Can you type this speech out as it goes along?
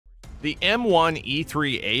The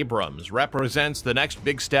M1E3 Abrams represents the next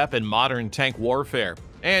big step in modern tank warfare,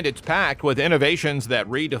 and it's packed with innovations that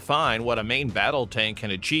redefine what a main battle tank can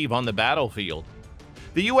achieve on the battlefield.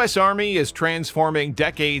 The U.S. Army is transforming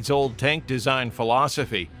decades-old tank design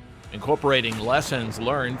philosophy, incorporating lessons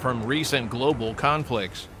learned from recent global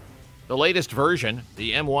conflicts. The latest version,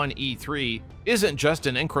 the M1E3, isn't just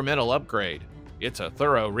an incremental upgrade, it's a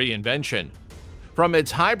thorough reinvention. From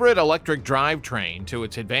its hybrid electric drivetrain to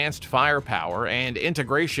its advanced firepower and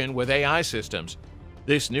integration with AI systems,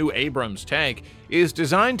 this new Abrams tank is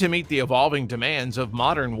designed to meet the evolving demands of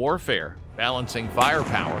modern warfare, balancing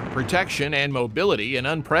firepower, protection, and mobility in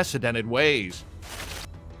unprecedented ways.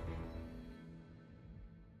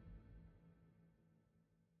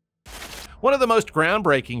 One of the most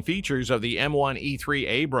groundbreaking features of the M1E3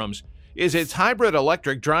 Abrams is its hybrid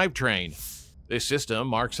electric drivetrain. This system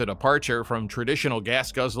marks a departure from traditional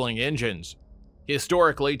gas-guzzling engines.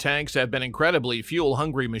 Historically, tanks have been incredibly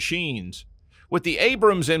fuel-hungry machines, with the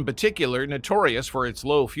Abrams in particular notorious for its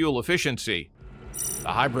low fuel efficiency. The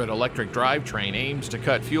hybrid electric drivetrain aims to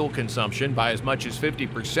cut fuel consumption by as much as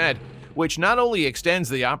 50%, which not only extends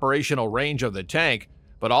the operational range of the tank,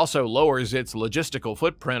 but also lowers its logistical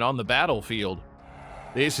footprint on the battlefield.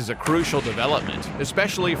 This is a crucial development,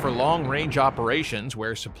 especially for long-range operations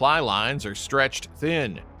where supply lines are stretched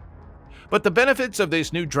thin. But the benefits of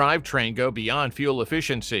this new drivetrain go beyond fuel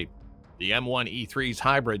efficiency. The M1E3's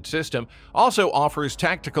hybrid system also offers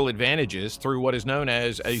tactical advantages through what is known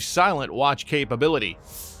as a silent watch capability.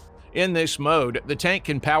 In this mode, the tank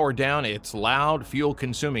can power down its loud,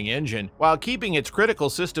 fuel-consuming engine while keeping its critical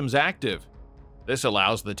systems active. This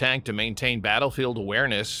allows the tank to maintain battlefield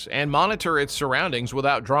awareness and monitor its surroundings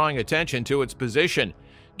without drawing attention to its position,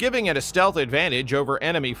 giving it a stealth advantage over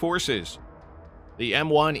enemy forces. The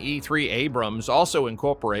M1E3 Abrams also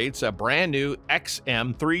incorporates a brand new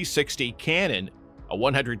XM360 cannon, a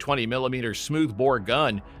 120mm smoothbore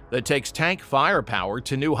gun that takes tank firepower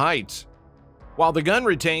to new heights. While the gun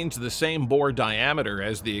retains the same bore diameter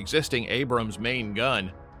as the existing Abrams main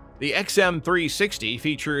gun, the XM360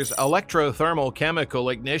 features electrothermal chemical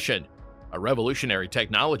ignition, a revolutionary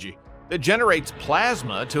technology that generates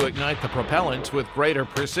plasma to ignite the propellants with greater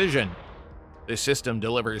precision. This system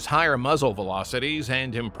delivers higher muzzle velocities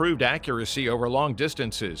and improved accuracy over long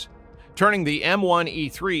distances, turning the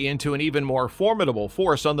M1E3 into an even more formidable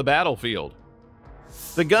force on the battlefield.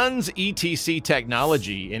 The gun's ETC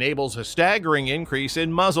technology enables a staggering increase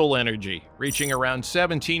in muzzle energy, reaching around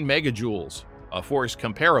 17 megajoules, a force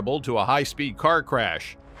comparable to a high-speed car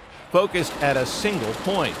crash, focused at a single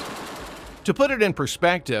point. To put it in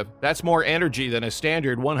perspective, that's more energy than a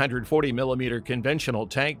standard 140mm conventional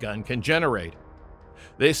tank gun can generate.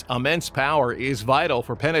 This immense power is vital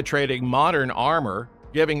for penetrating modern armor,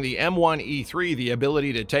 giving the M1E3 the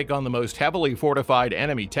ability to take on the most heavily fortified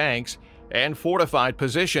enemy tanks and fortified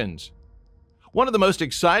positions. One of the most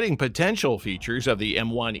exciting potential features of the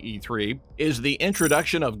M1E3 is the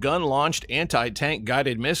introduction of gun-launched anti-tank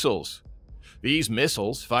guided missiles. These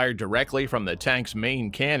missiles, fired directly from the tank's main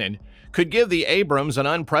cannon, could give the Abrams an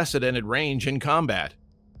unprecedented range in combat.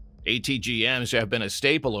 ATGMs have been a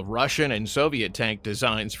staple of Russian and Soviet tank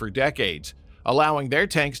designs for decades, allowing their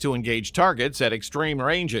tanks to engage targets at extreme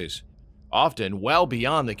ranges, often well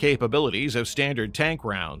beyond the capabilities of standard tank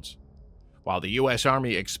rounds. While the U.S.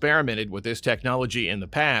 Army experimented with this technology in the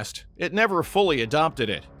past, it never fully adopted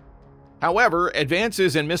it. However,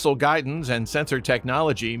 advances in missile guidance and sensor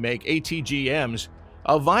technology make ATGMs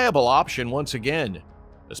a viable option once again,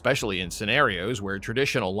 especially in scenarios where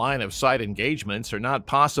traditional line-of-sight engagements are not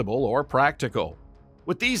possible or practical.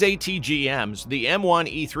 With these ATGMs, the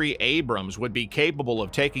M1E3 Abrams would be capable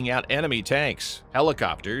of taking out enemy tanks,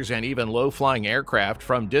 helicopters, and even low-flying aircraft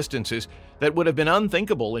from distances that would have been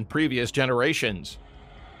unthinkable in previous generations.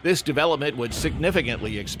 This development would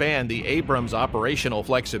significantly expand the Abrams' operational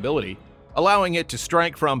flexibility, allowing it to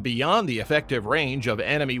strike from beyond the effective range of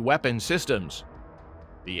enemy weapon systems.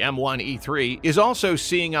 The M1E3 is also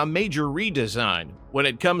seeing a major redesign when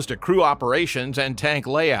it comes to crew operations and tank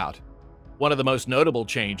layout. One of the most notable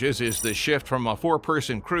changes is the shift from a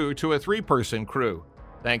 4-person crew to a 3-person crew,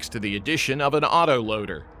 thanks to the addition of an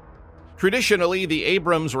autoloader. Traditionally, the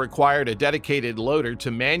Abrams required a dedicated loader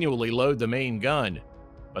to manually load the main gun,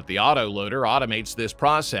 but the autoloader automates this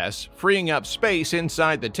process, freeing up space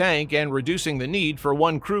inside the tank and reducing the need for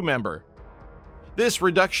one crew member. This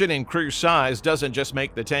reduction in crew size doesn't just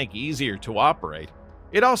make the tank easier to operate,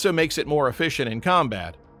 it also makes it more efficient in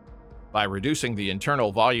combat. By reducing the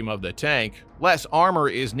internal volume of the tank, less armor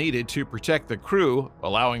is needed to protect the crew,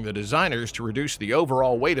 allowing the designers to reduce the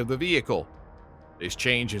overall weight of the vehicle. This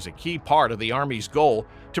change is a key part of the Army's goal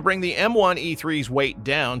to bring the M1E3's weight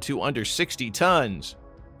down to under 60 tons,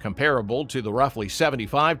 comparable to the roughly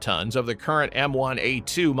 75 tons of the current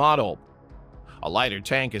M1A2 model. A lighter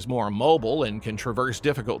tank is more mobile and can traverse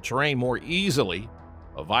difficult terrain more easily,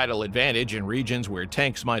 a vital advantage in regions where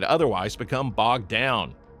tanks might otherwise become bogged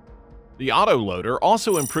down. The autoloader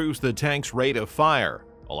also improves the tank's rate of fire,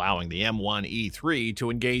 allowing the M1E3 to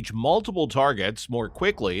engage multiple targets more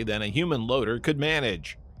quickly than a human loader could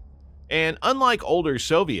manage. And unlike older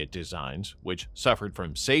Soviet designs, which suffered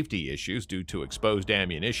from safety issues due to exposed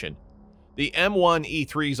ammunition, the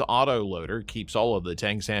M1E3's autoloader keeps all of the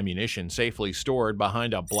tank's ammunition safely stored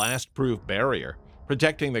behind a blast-proof barrier,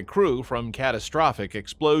 protecting the crew from catastrophic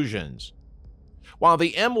explosions. While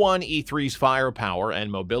the M1E3's firepower and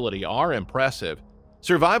mobility are impressive,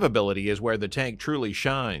 survivability is where the tank truly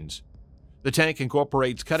shines. The tank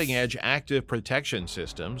incorporates cutting-edge active protection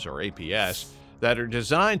systems, or APS, that are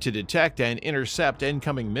designed to detect and intercept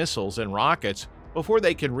incoming missiles and rockets before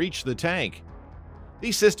they can reach the tank.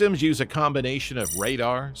 These systems use a combination of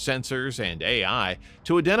radar, sensors, and AI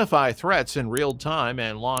to identify threats in real time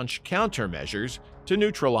and launch countermeasures to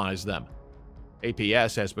neutralize them.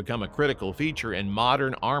 APS has become a critical feature in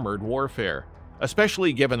modern armored warfare,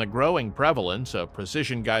 especially given the growing prevalence of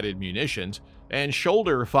precision-guided munitions and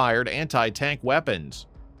shoulder-fired anti-tank weapons.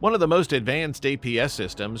 One of the most advanced APS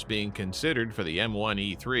systems being considered for the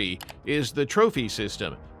M1E3 is the Trophy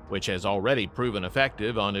system, which has already proven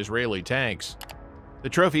effective on Israeli tanks. The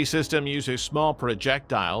Trophy system uses small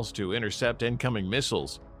projectiles to intercept incoming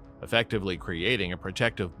missiles, effectively creating a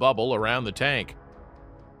protective bubble around the tank.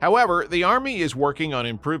 However, the Army is working on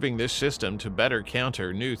improving this system to better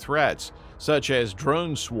counter new threats, such as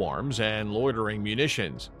drone swarms and loitering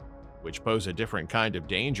munitions, which pose a different kind of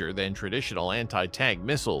danger than traditional anti-tank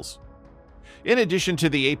missiles. In addition to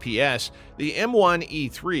the APS, the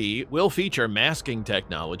M1E3 will feature masking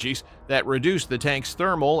technologies that reduce the tank's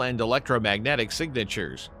thermal and electromagnetic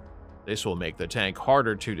signatures. This will make the tank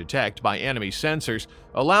harder to detect by enemy sensors,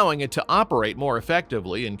 allowing it to operate more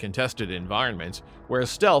effectively in contested environments where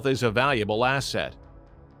stealth is a valuable asset.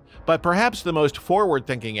 But perhaps the most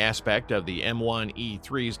forward-thinking aspect of the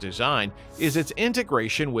M1E3's design is its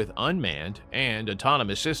integration with unmanned and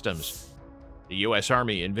autonomous systems. The U.S.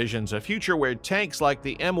 Army envisions a future where tanks like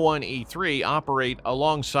the M1E3 operate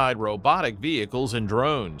alongside robotic vehicles and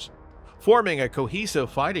drones, forming a cohesive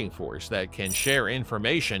fighting force that can share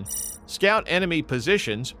information, scout enemy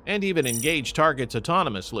positions, and even engage targets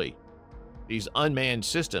autonomously. These unmanned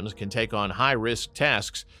systems can take on high-risk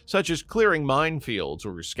tasks such as clearing minefields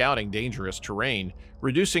or scouting dangerous terrain,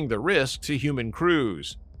 reducing the risk to human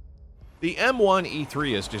crews. The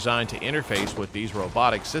M1E3 is designed to interface with these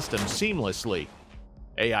robotic systems seamlessly.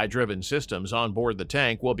 AI-driven systems on board the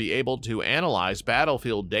tank will be able to analyze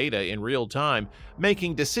battlefield data in real time,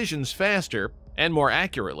 making decisions faster and more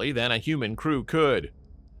accurately than a human crew could.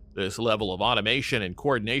 This level of automation and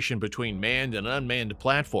coordination between manned and unmanned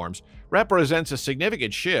platforms represents a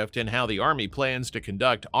significant shift in how the Army plans to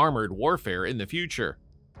conduct armored warfare in the future.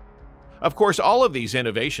 Of course, all of these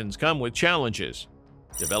innovations come with challenges.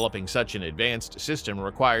 Developing such an advanced system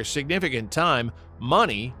requires significant time,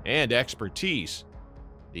 money, and expertise.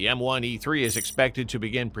 The M1E3 is expected to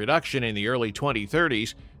begin production in the early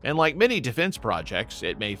 2030s, and like many defense projects,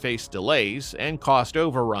 it may face delays and cost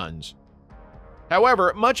overruns.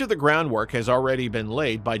 However, much of the groundwork has already been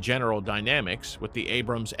laid by General Dynamics with the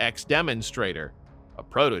Abrams X demonstrator, a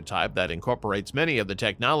prototype that incorporates many of the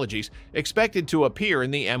technologies expected to appear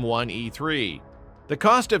in the M1E3. The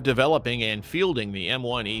cost of developing and fielding the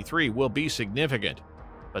M1E3 will be significant,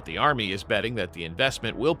 but the Army is betting that the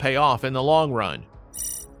investment will pay off in the long run.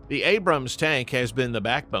 The Abrams tank has been the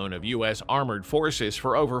backbone of U.S. armored forces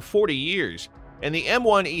for over 40 years, and the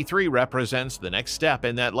M1E3 represents the next step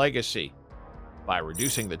in that legacy. By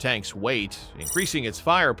reducing the tank's weight, increasing its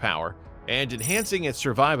firepower, and enhancing its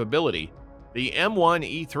survivability, the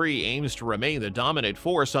M1E3 aims to remain the dominant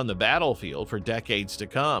force on the battlefield for decades to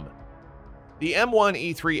come. The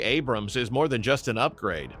M1E3 Abrams is more than just an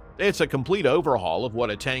upgrade. It's a complete overhaul of what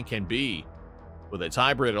a tank can be. With its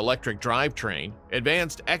hybrid electric drivetrain,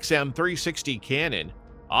 advanced XM360 cannon,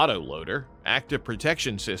 autoloader, active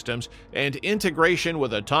protection systems, and integration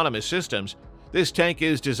with autonomous systems, this tank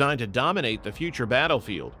is designed to dominate the future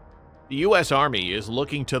battlefield. The U.S. Army is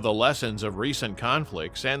looking to the lessons of recent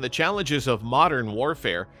conflicts and the challenges of modern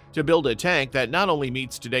warfare to build a tank that not only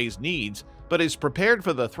meets today's needs, but is prepared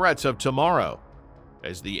for the threats of tomorrow.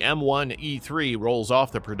 As the M1E3 rolls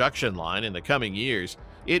off the production line in the coming years,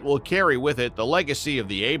 it will carry with it the legacy of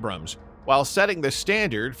the Abrams, while setting the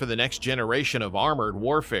standard for the next generation of armored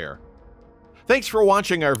warfare. Thanks for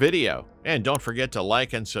watching our video, and don't forget to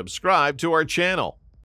like and subscribe to our channel.